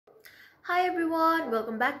Hi everyone,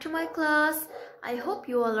 welcome back to my class. I hope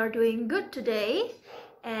you all are doing good today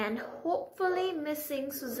and hopefully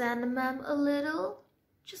missing Susanna ma'am a little,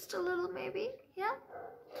 just a little maybe, yeah?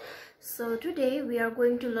 So today we are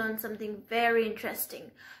going to learn something very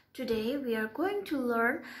interesting. Today we are going to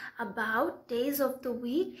learn about days of the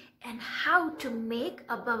week and how to make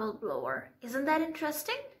a bubble blower. Isn't that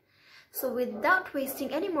interesting? So without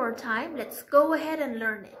wasting any more time, let's go ahead and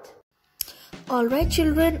learn it. Alright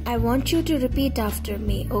children, I want you to repeat after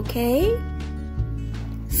me, okay?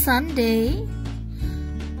 Sunday,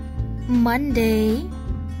 Monday,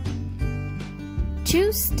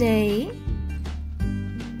 Tuesday,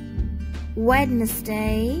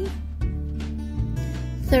 Wednesday,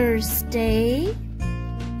 Thursday,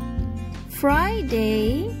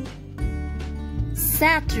 Friday,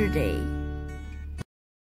 Saturday.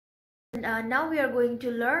 And now we are going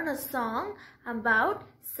to learn a song about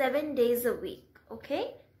 7 days a week,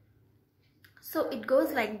 okay? So it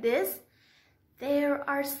goes like this. There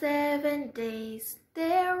are 7 days,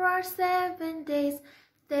 there are 7 days,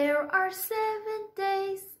 there are 7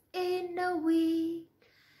 days in a week.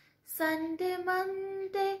 Sunday,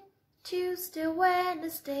 Monday, Tuesday,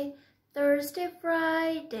 Wednesday, Thursday,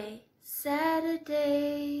 Friday,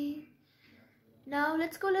 Saturday. Now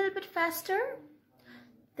let's go a little bit faster.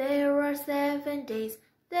 There are 7 days,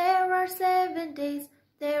 there are 7 days,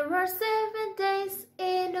 there are 7 days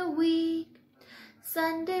in a week.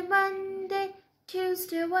 Sunday, Monday,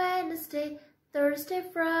 Tuesday, Wednesday, Thursday,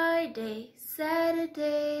 Friday,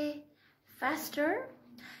 Saturday. Faster.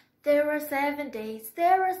 There are 7 days,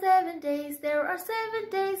 there are 7 days, there are 7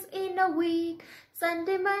 days in a week.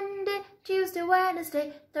 Sunday, Monday, Tuesday,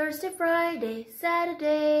 Wednesday, Thursday, Friday,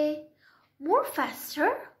 Saturday. More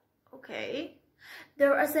faster. Okay.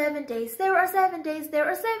 There are 7 days, there are 7 days, there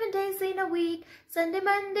are 7 days in a week. Sunday,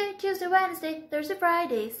 Monday, Tuesday, Wednesday, Thursday,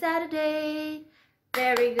 Friday, Saturday.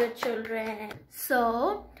 Very good children.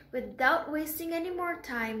 So, without wasting any more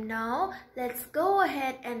time now, let's go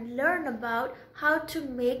ahead and learn about how to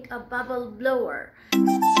make a bubble blower.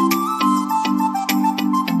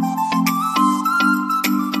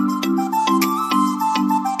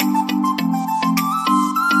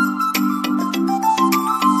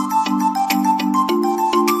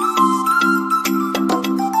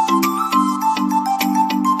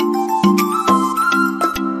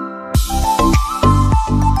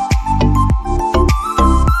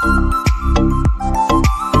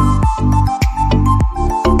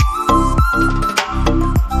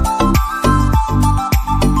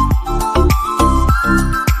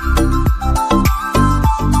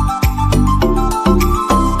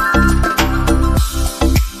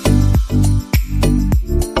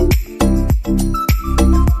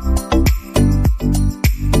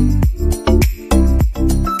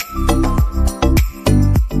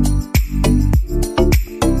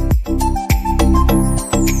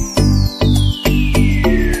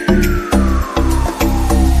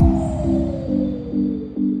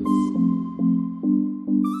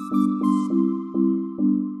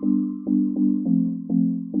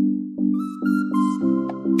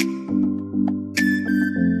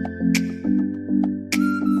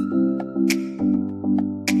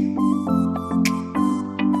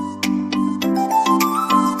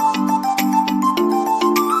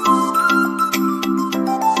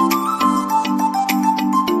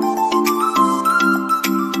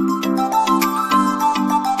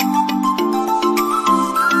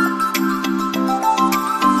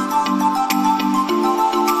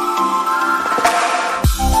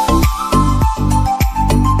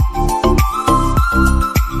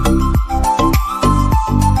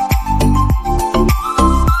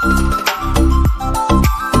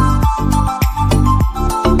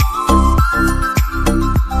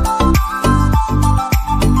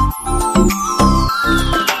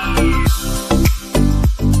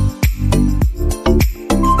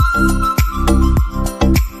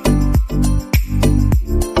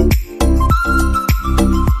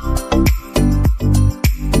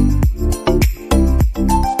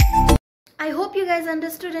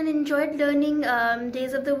 Understood and enjoyed learning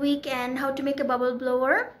days of the week and how to make a bubble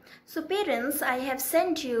blower. So parents, I have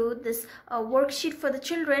sent you this worksheet for the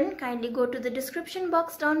children. Kindly go to the description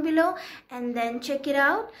box down below and then check it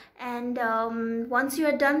out. And once you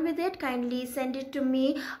are done with it, kindly send it to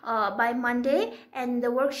me by Monday. And the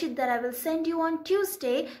worksheet that I will send you on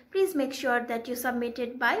Tuesday, please make sure that you submit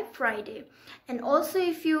it by Friday. And also,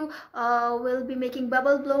 if you will be making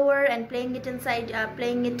bubble blower and playing it inside,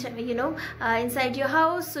 inside inside your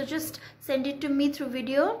house. So just send it to me through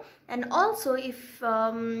video. And also, if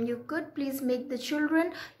you could, please make the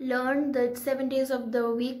children learn the 7 days of the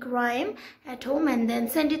week rhyme at home and then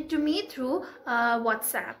send it to me through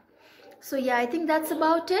WhatsApp. So yeah, I think that's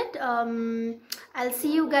about it. I'll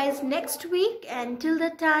see you guys next week, and till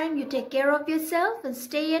that time, you take care of yourself and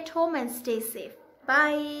stay at home and stay safe.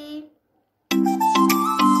 Bye.